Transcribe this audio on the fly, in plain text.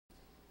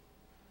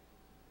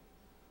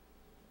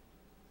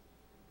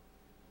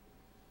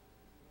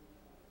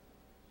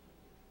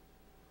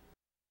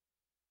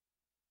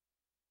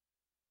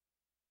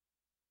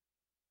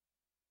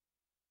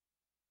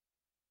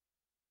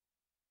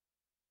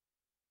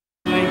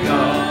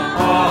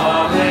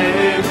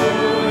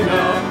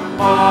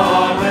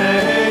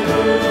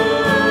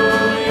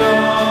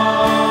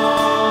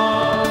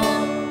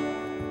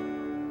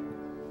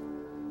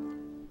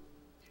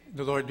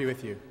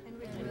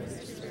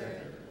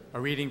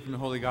A reading from the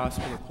Holy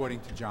Gospel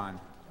according to John.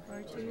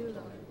 Glory to you,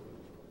 Lord.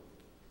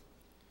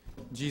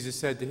 Jesus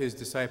said to his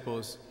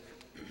disciples,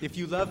 "If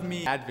you love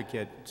me,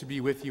 advocate to be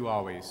with you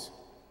always.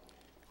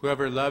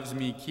 Whoever loves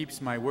me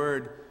keeps my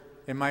word,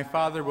 and my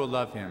Father will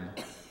love him,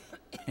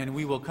 and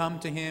we will come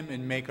to him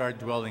and make our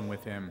dwelling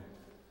with him.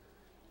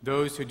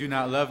 Those who do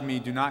not love me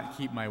do not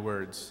keep my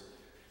words.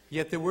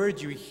 Yet the word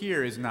you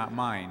hear is not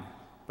mine,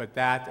 but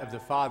that of the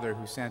Father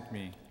who sent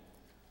me.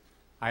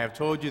 I have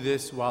told you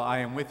this while I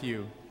am with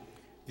you.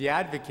 The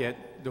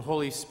Advocate, the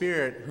Holy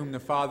Spirit, whom the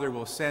Father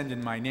will send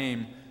in my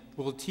name,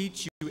 will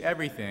teach you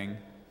everything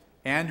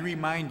and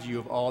remind you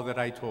of all that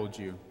I told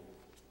you."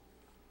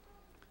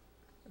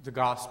 The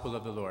Gospel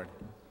of the Lord.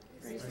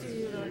 Praise to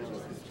you, Lord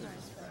Jesus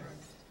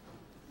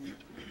Christ.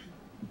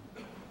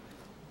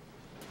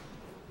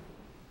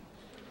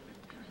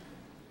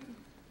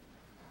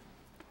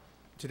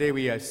 Today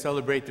we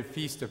celebrate the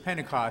Feast of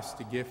Pentecost,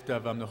 the gift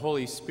of the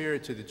Holy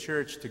Spirit to the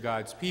church, to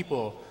God's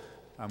people.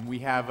 We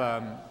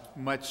have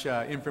much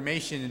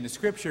information in the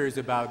Scriptures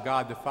about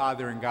God the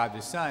Father and God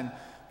the Son,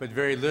 but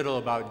very little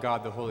about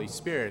God the Holy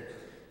Spirit.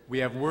 We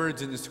have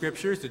words in the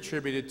Scriptures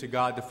attributed to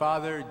God the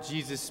Father.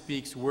 Jesus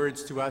speaks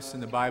words to us in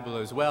the Bible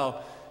as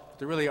well.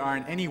 There really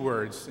aren't any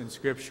words in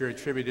Scripture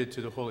attributed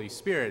to the Holy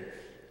Spirit.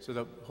 So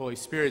the Holy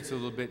Spirit's a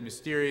little bit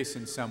mysterious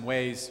in some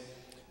ways.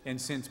 And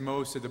since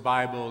most of the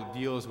Bible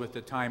deals with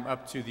the time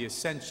up to the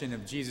ascension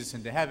of Jesus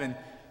into heaven,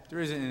 there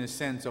isn't, in a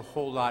sense, a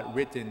whole lot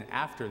written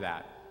after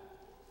that.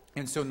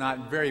 And so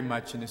not very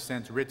much, in a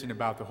sense, written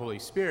about the Holy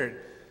Spirit,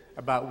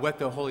 about what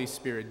the Holy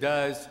Spirit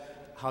does,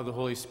 how the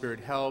Holy Spirit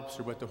helps,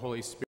 or what the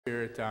Holy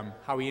Spirit,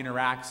 how he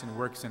interacts and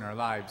works in our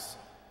lives.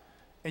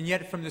 And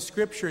yet from the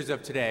Scriptures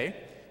of today,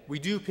 we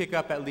do pick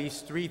up at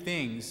least three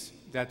things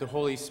that the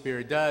Holy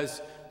Spirit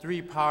does,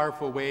 three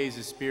powerful ways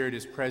the Spirit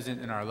is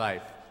present in our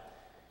life.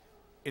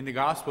 In the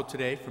Gospel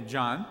today from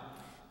John,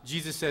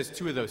 Jesus says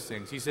two of those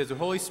things. He says the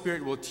Holy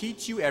Spirit will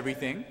teach you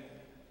everything.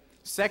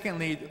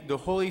 Secondly, the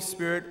Holy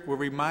Spirit will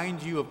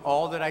remind you of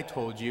all that I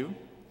told you.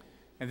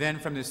 And then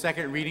from the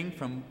second reading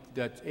from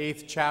the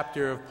 8th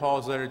chapter of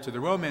Paul's letter to the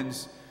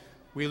Romans,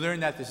 we learn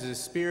that this is a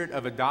spirit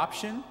of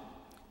adoption,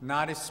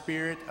 not a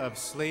spirit of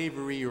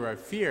slavery or of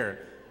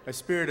fear, a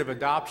spirit of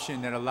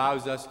adoption that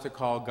allows us to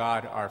call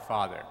God our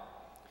Father.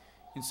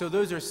 And so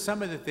those are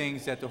some of the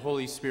things that the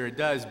Holy Spirit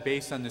does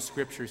based on the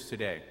Scriptures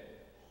today.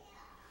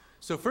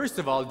 So first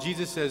of all,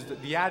 Jesus says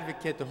that the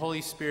Advocate, the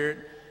Holy Spirit,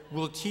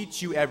 will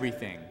teach you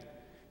everything,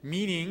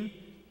 meaning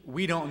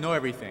we don't know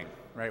everything,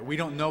 right? We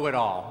don't know it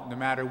all. No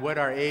matter what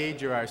our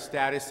age or our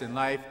status in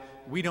life,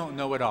 we don't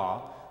know it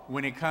all.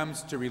 When it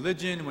comes to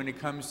religion, when it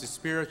comes to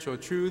spiritual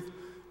truth,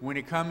 when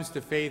it comes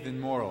to faith and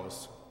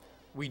morals.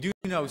 We do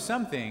know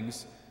some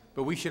things,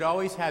 but we should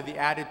always have the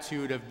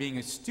attitude of being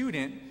a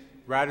student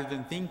rather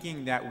than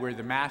thinking that we're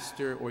the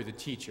master or the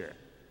teacher.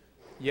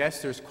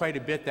 Yes, there's quite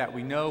a bit that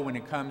we know when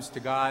it comes to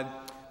God,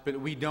 but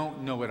we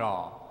don't know it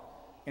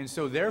all. And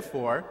so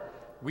therefore,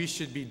 we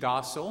should be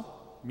docile,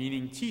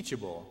 meaning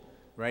teachable,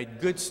 right?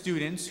 Good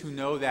students who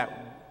know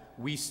that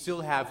we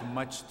still have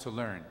much to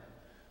learn.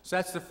 So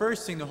that's the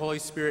first thing the Holy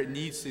Spirit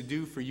needs to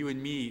do for you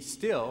and me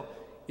still,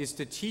 is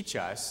to teach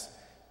us,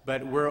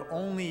 but we're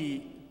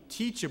only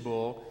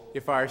teachable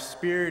if our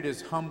spirit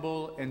is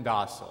humble and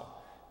docile,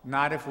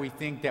 not if we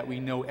think that we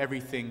know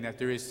everything that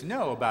there is to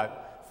know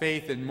about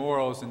faith and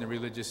morals in the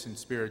religious and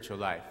spiritual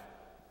life.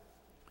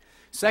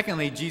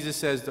 Secondly, Jesus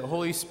says the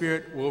Holy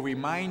Spirit will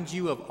remind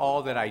you of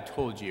all that I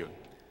told you.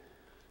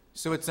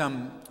 So it's,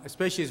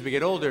 especially as we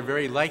get older,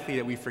 very likely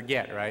that we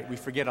forget, right? We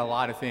forget a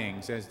lot of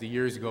things as the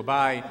years go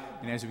by,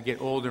 and as we get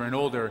older and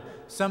older.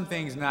 Some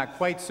things not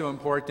quite so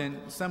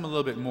important, some a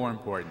little bit more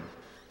important.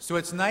 So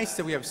it's nice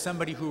that we have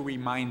somebody who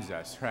reminds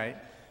us, right?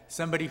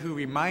 Somebody who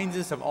reminds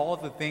us of all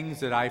the things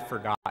that I've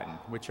forgotten,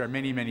 which are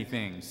many, many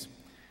things.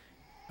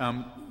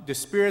 The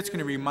Spirit's going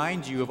to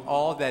remind you of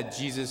all that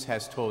Jesus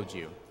has told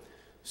you.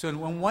 So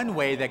in one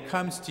way that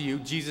comes to you,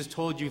 Jesus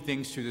told you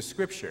things through the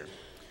Scripture.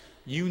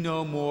 You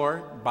know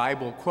more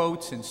Bible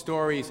quotes and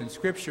stories and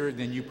Scripture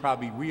than you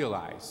probably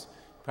realize.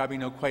 You probably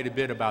know quite a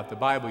bit about the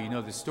Bible. You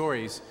know the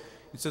stories.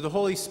 And so the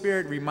Holy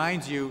Spirit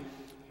reminds you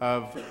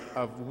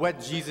of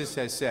what Jesus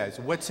has said,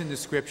 what's in the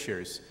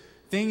Scriptures.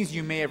 Things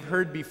you may have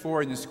heard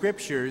before in the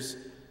Scriptures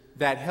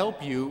that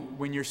help you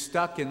when you're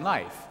stuck in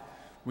life,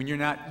 when you're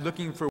not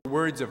looking for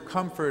words of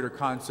comfort or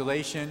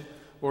consolation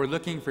or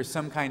looking for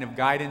some kind of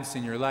guidance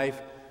in your life.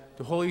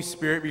 The Holy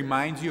Spirit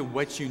reminds you of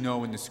what you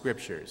know in the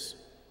Scriptures.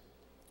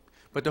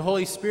 But the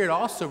Holy Spirit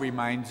also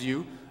reminds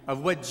you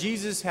of what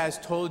Jesus has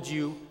told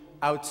you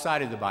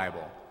outside of the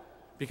Bible.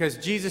 Because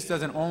Jesus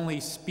doesn't only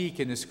speak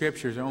in the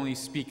Scriptures or only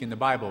speak in the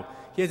Bible.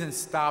 He hasn't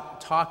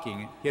stopped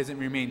talking. He hasn't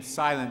remained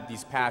silent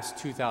these past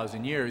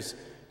 2,000 years.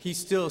 He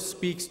still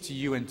speaks to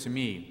you and to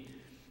me.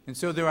 And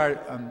so there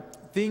are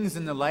things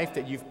in the life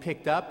that you've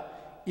picked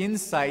up,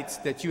 insights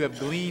that you have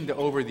gleaned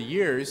over the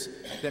years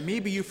that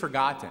maybe you've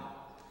forgotten.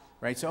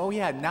 Right? So, oh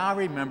yeah, now I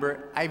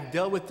remember, I've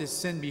dealt with this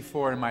sin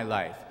before in my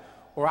life.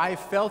 Or I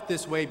felt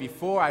this way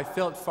before, I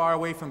felt far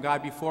away from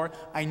God before,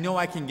 I know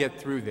I can get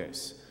through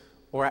this.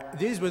 Or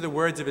these were the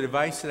words of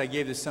advice that I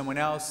gave to someone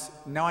else.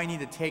 Now I need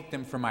to take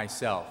them for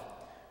myself.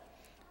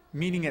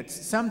 Meaning that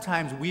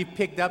sometimes we've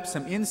picked up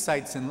some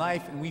insights in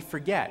life and we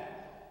forget.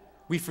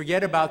 We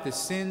forget about the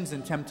sins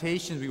and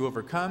temptations we've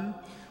overcome.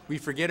 We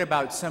forget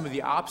about some of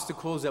the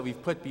obstacles that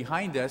we've put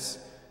behind us.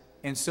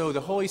 And so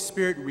the Holy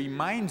Spirit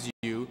reminds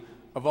you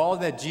of all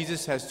that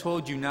Jesus has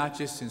told you, not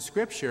just in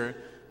Scripture,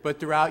 but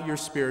throughout your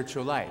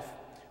spiritual life.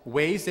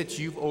 Ways that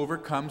you've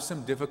overcome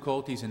some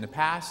difficulties in the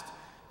past,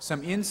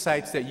 some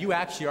insights that you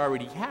actually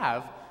already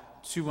have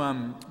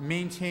to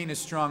maintain a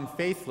strong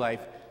faith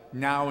life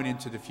now and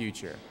into the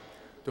future.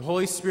 The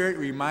Holy Spirit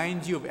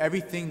reminds you of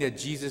everything that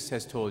Jesus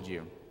has told you.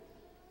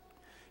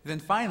 And then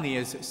finally,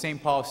 as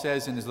St. Paul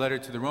says in his letter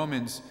to the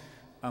Romans,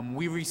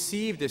 we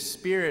receive the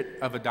spirit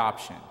of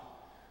adoption.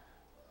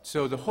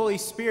 So the Holy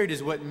Spirit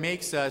is what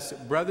makes us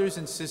brothers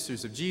and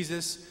sisters of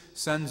Jesus,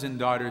 sons and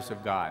daughters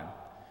of God.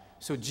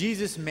 So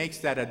Jesus makes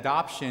that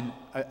adoption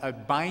a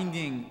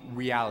binding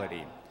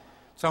reality.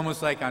 It's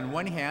almost like on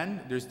one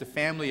hand, there's the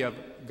family of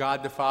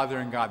God the Father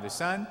and God the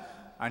Son.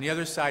 On the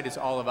other side is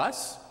all of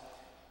us.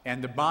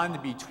 And the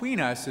bond between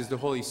us is the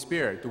Holy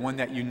Spirit, the one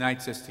that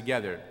unites us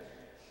together.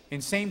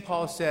 And St.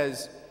 Paul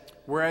says,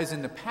 whereas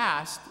in the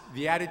past,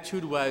 the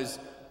attitude was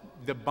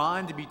the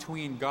bond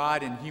between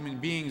God and human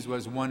beings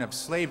was one of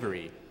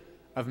slavery,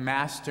 of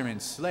master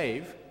and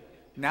slave.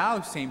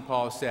 Now, St.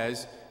 Paul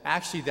says,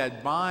 actually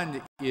that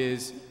bond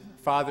is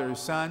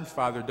father-son,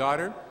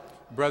 father-daughter,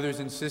 brothers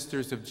and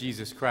sisters of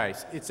Jesus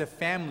Christ. It's a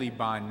family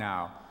bond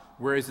now,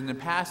 whereas in the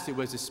past it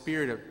was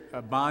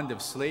a bond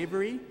of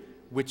slavery,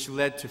 which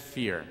led to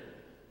fear.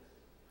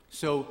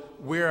 So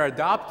we're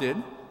adopted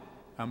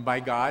by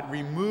God,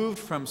 removed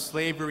from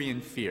slavery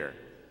and fear.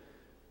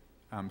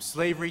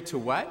 Slavery to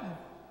what?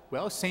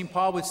 Well, St.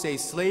 Paul would say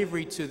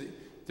slavery to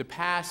the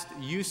past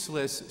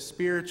useless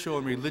spiritual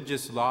and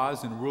religious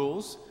laws and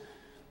rules,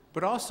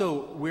 but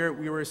also we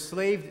were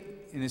enslaved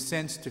in a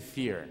sense to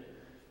fear.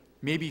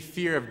 Maybe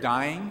fear of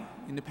dying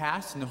in the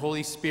past, and the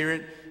Holy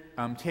Spirit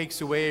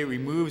takes away,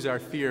 removes our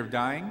fear of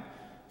dying.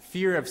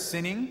 Fear of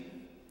sinning,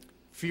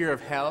 fear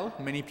of hell.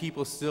 Many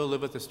people still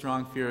live with a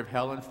strong fear of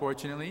hell,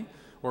 unfortunately,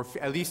 or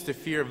at least the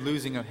fear of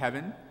losing of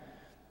heaven.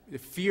 The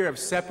fear of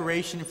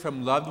separation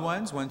from loved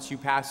ones once you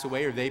pass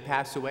away or they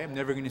pass away. I'm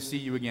never going to see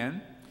you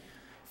again.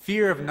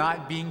 Fear of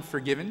not being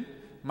forgiven.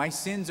 My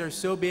sins are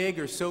so big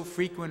or so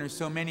frequent or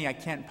so many, I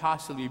can't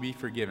possibly be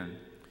forgiven.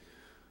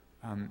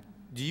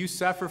 Do you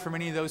suffer from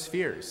any of those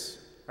fears?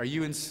 Are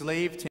you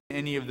enslaved to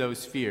any of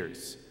those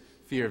fears?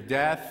 Fear of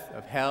death,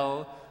 of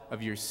hell,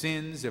 of your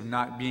sins, of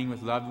not being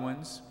with loved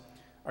ones?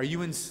 Are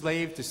you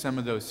enslaved to some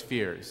of those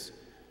fears?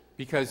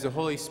 Because the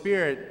Holy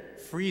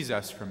Spirit frees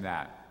us from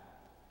that.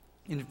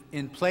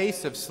 In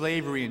place of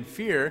slavery and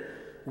fear,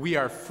 we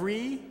are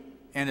free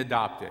and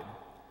adopted.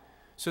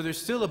 So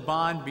there's still a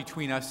bond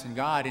between us and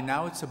God, and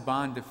now it's a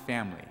bond of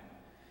family.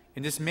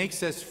 And this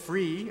makes us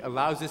free,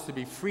 allows us to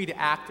be free to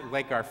act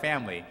like our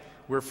family.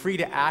 We're free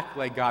to act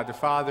like God the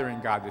Father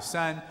and God the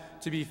Son,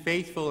 to be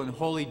faithful and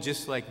holy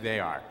just like they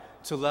are,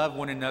 to love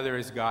one another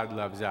as God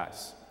loves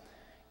us.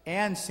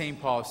 And St.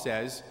 Paul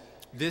says,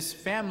 this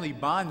family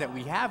bond that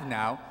we have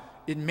now,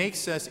 it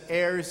makes us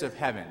heirs of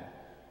heaven.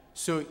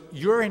 So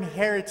your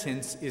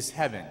inheritance is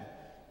heaven.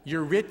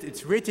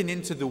 It's written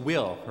into the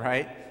will,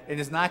 right? And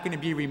it's not going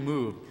to be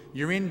removed.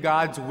 You're in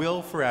God's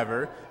will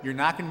forever. You're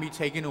not going to be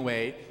taken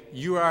away.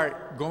 You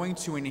are going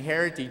to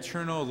inherit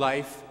eternal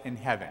life in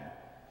heaven.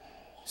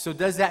 So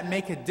does that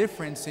make a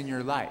difference in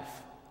your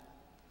life?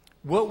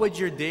 What would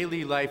your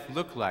daily life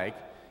look like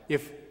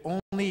if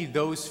only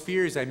those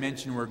fears I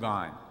mentioned were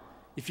gone?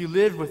 If you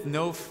lived with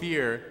no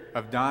fear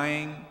of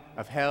dying,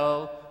 of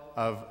hell,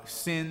 of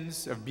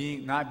sins, of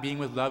not being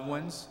with loved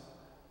ones,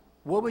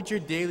 what would your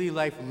daily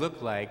life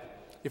look like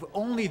if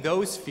only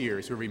those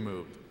fears were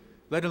removed?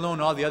 Let alone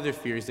all the other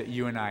fears that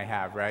you and I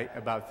have, right,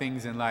 about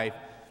things in life.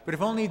 But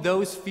if only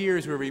those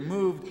fears were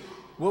removed,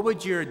 what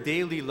would your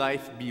daily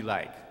life be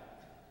like?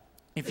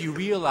 If you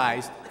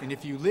realized and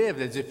if you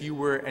lived as if you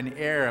were an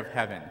heir of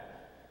heaven,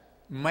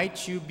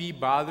 might you be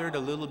bothered a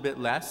little bit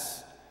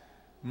less?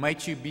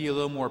 Might you be a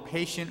little more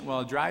patient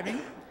while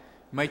driving?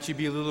 Might you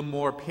be a little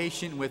more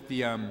patient with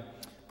the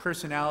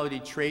personality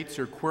traits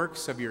or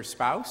quirks of your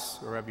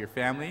spouse or of your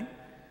family?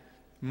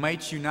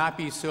 Might you not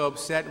be so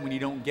upset when you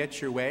don't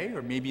get your way,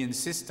 or maybe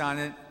insist on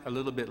it a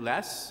little bit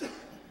less?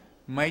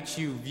 Might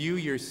you view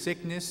your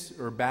sickness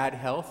or bad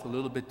health a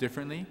little bit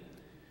differently?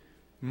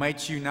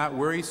 Might you not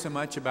worry so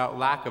much about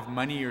lack of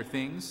money or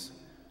things?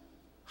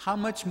 How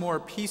much more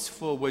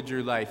peaceful would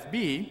your life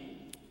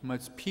be? How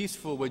much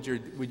peaceful would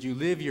you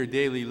live your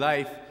daily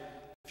life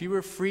if you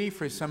were free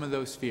for some of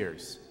those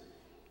fears?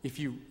 If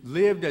you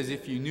lived as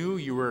if you knew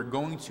you were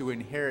going to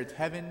inherit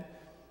heaven,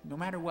 no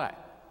matter what,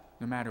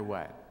 no matter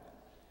what.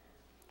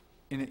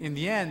 In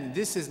the end,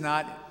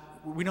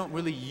 we don't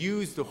really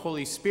use the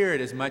Holy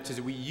Spirit as much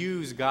as we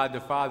use God the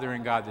Father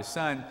and God the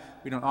Son.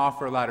 We don't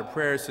offer a lot of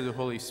prayers to the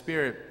Holy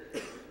Spirit.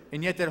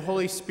 And yet that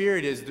Holy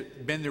Spirit has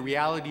been the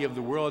reality of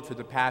the world for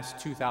the past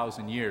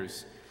 2,000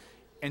 years.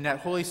 And that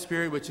Holy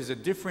Spirit, which is a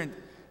different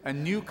a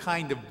new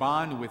kind of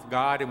bond with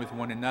God and with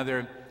one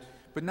another,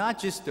 but not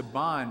just a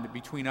bond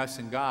between us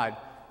and God.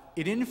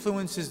 It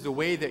influences the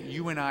way that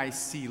you and I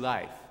see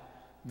life,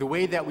 the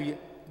way that we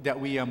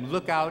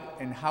look out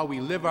and how we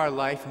live our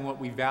life and what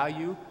we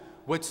value,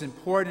 what's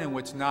important and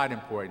what's not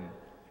important,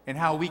 and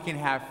how we can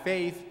have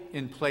faith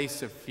in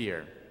place of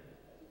fear.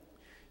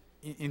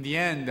 In the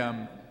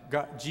end,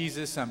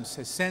 Jesus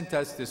has sent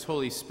us this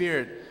Holy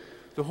Spirit,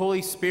 the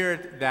Holy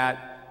Spirit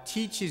that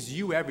teaches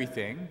you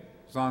everything.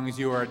 As long as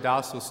you are a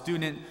docile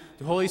student,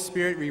 the Holy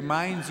Spirit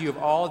reminds you of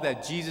all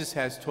that Jesus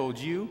has told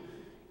you,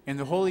 and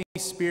the Holy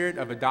Spirit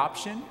of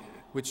adoption,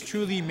 which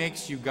truly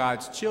makes you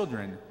God's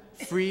children,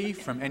 free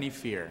from any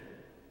fear.